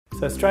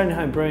So Australian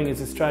Home Brewing is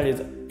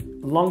Australia's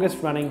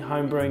longest running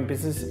home brewing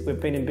business. We've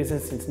been in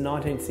business since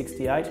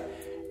 1968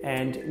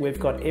 and we've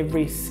got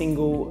every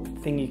single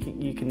thing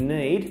you can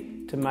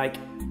need to make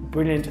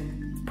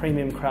brilliant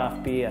premium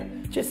craft beer.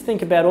 Just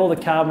think about all the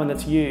carbon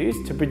that's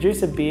used to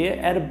produce a beer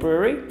at a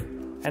brewery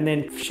and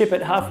then ship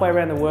it halfway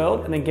around the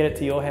world and then get it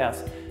to your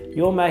house.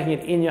 You're making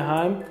it in your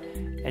home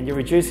and you're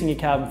reducing your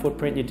carbon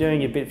footprint, you're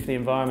doing your bit for the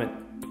environment.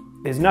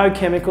 There's no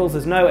chemicals,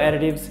 there's no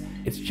additives,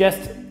 it's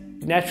just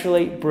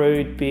naturally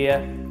brewed beer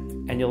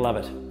and you'll love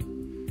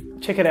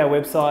it. Check out our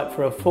website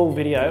for a full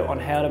video on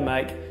how to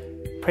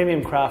make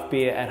premium craft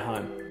beer at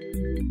home.